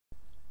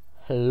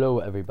Hello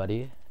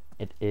everybody,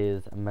 it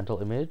is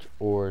Mental Image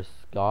or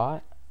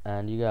Scott,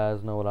 and you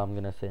guys know what I'm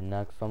gonna say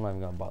next, so I'm not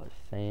even gonna bother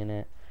saying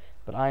it,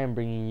 but I am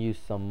bringing you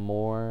some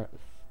more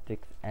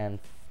Sticks and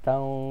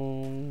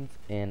Stones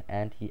in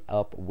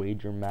anti-up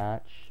wager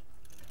match.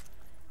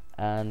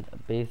 And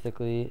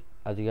basically,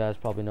 as you guys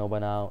probably know by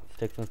now,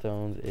 Sticks and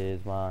Stones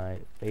is my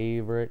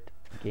favorite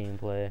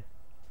gameplay,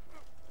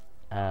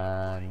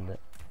 and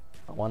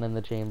One in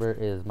the Chamber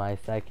is my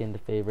second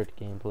favorite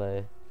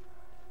gameplay.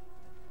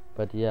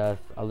 But yes,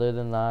 other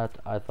than that,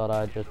 I thought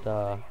I'd just,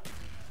 oh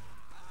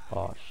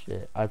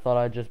shit, I thought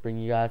I'd just bring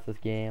you guys this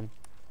game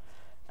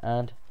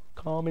and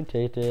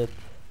commentate it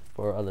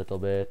for a little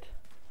bit.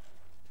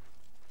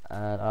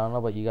 And I don't know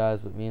about you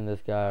guys, but me and this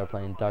guy are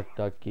playing Duck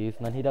Duck Goose,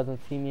 and then he doesn't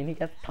see me and he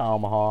gets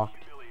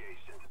tomahawked.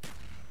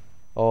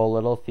 Oh,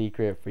 little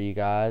secret for you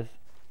guys,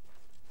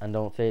 and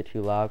don't say it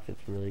too loud 'cause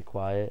it's really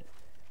quiet,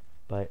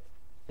 but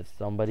if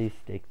somebody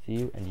sticks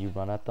you and you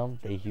run at them,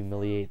 they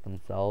humiliate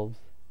themselves.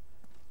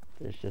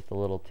 It's just a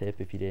little tip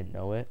if you didn't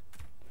know it.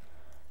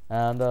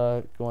 And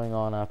going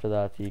on after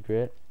that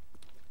secret,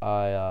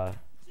 I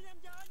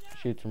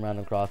shoot some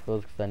random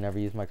crossbows because I never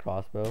use my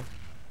crossbow.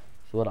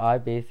 So what I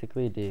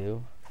basically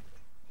do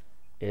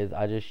is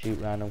I just shoot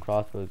random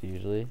crossbows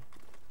usually.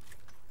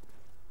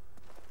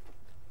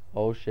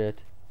 Oh shit.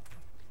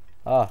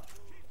 Ah.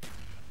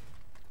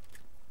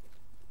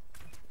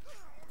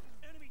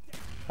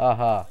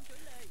 Haha.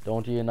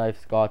 Don't use a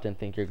knife, Scott, and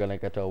think you're gonna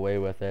get away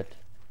with it.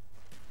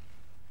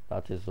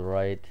 That is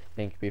right.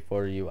 Think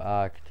before you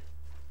act.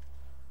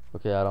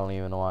 Okay, I don't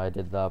even know why I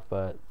did that,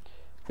 but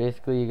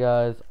basically, you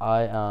guys,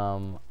 I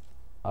am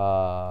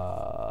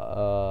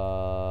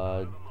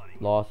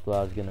lost what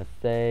I was gonna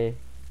say,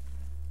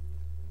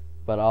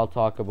 but I'll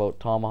talk about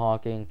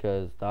tomahawking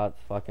because that's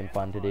fucking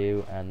fun to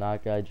do, and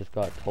that guy just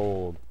got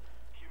told.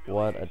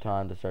 What a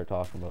time to start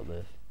talking about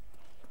this.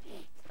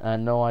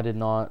 And no, I did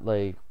not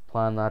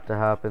plan that to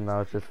happen. That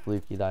was just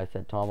fluky that I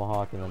said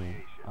tomahawk, and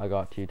then I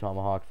got 2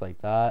 tomahawks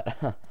like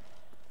that.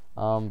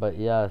 But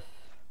yes,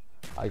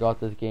 I got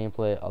this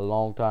gameplay a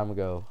long time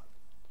ago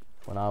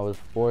when I was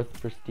 4th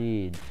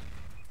prestige,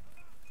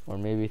 or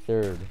maybe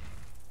 3rd,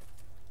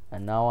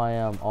 and now I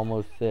am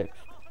almost 6th,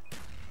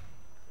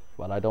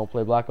 but I don't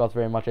play Black Ops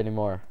very much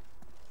anymore.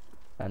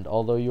 And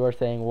although you are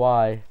saying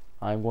why,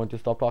 I'm going to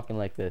stop talking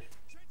like this.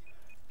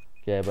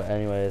 Okay, but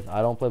anyways,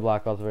 I don't play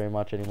Black Ops very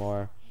much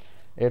anymore.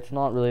 It's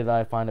not really that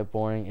I find it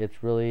boring,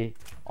 it's really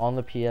on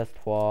the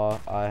PS2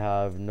 I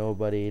have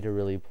nobody to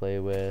really play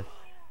with.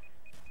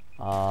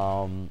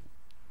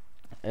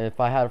 If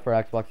I had it for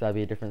Xbox, that'd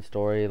be a different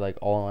story. Like,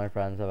 all my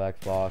friends have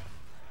Xbox,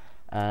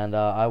 and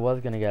I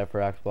was gonna get it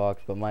for Xbox,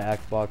 but my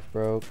Xbox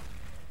broke.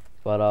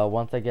 But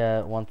once I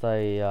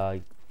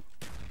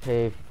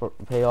pay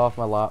off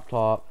my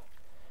laptop,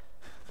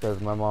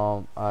 because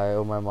I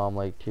owe my mom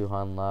like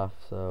 $200 left.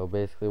 So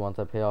basically, once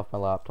I pay off my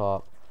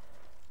laptop,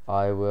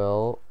 I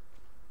will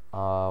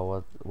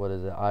what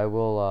is it? I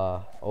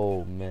will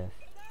oh, miss.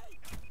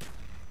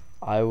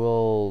 I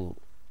will,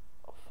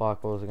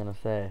 fuck, what was I gonna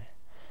say?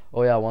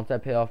 Oh yeah, once I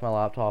pay off my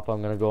laptop,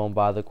 I'm gonna go and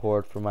buy the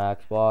cord for my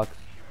Xbox.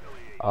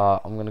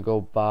 I'm gonna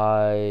go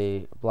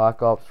buy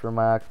Black Ops for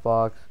my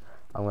Xbox.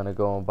 I'm gonna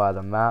go and buy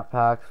the map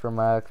packs for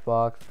my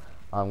Xbox.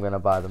 I'm gonna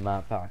buy the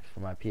map packs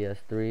for my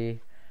PS3.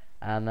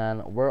 And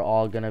then we're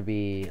all gonna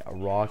be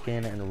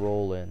rocking and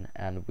rolling,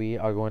 and we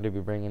are going to be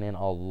bringing in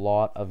a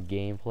lot of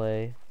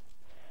gameplay.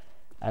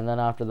 And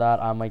then after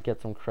that, I might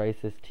get some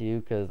Crisis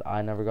 2, because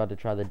I never got to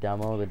try the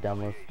demo. The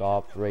demo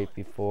stopped right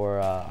before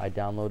I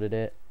downloaded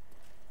it.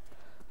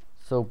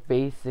 So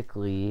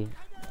basically,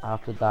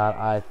 after that,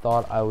 I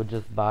thought I would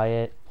just buy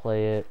it,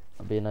 play it.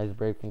 It'd be a nice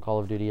break from Call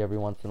of Duty every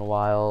once in a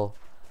while.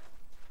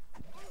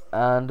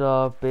 And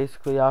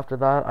basically after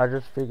that, I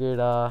just figured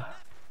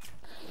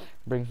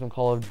bring some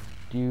Call of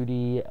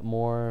Duty,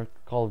 more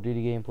Call of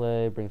Duty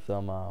gameplay, bring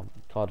some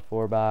COD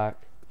 4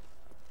 back,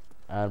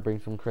 and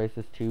bring some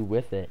Crisis 2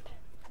 with it.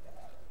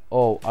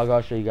 Oh, I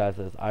gotta show you guys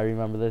this. I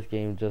remember this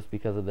game just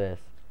because of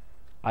this.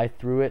 I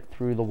threw it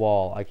through the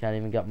wall. I can't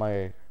even get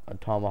my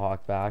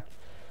tomahawk back.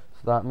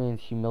 So that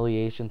means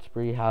humiliation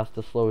spree has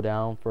to slow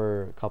down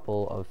for a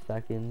couple of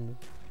seconds.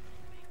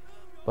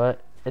 But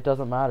it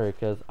doesn't matter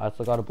because I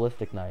still got a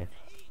ballistic knife.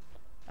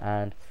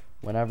 And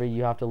whenever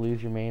you have to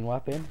lose your main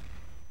weapon,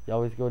 you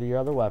always go to your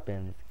other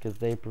weapons because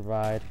they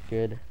provide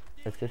good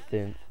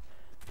assistance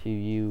to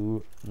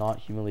you not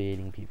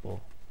humiliating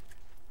people.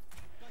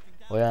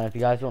 Oh yeah, and if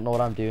you guys don't know what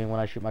I'm doing when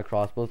I shoot my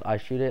crossbows, I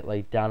shoot it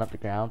like down at the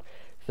ground.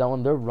 So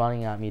when they're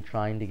running at me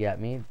trying to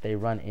get me, they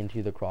run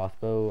into the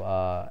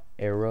crossbow,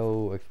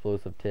 arrow,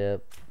 explosive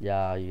tip.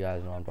 Yeah, you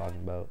guys know what I'm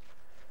talking about.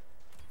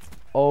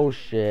 Oh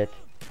shit.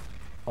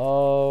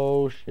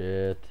 Oh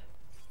shit.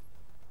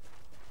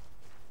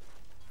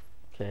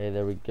 Okay,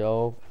 there we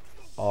go.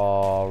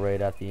 Oh,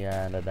 right at the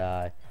end I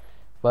die.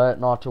 But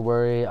not to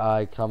worry,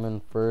 I come in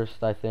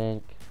first, I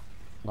think.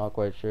 Not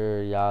quite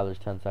sure. Yeah, there's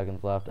 10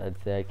 seconds left.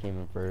 I'd say I came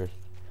in first.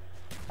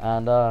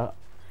 And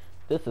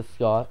this is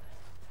Scott,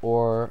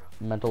 or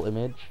Mental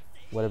Image,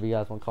 whatever you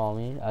guys want to call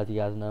me, as you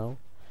guys know.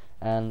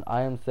 And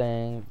I am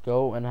saying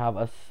go and have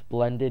a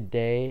splendid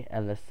day,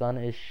 and the sun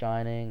is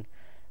shining,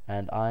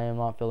 and I am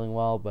not feeling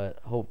well, but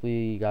hopefully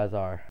you guys are.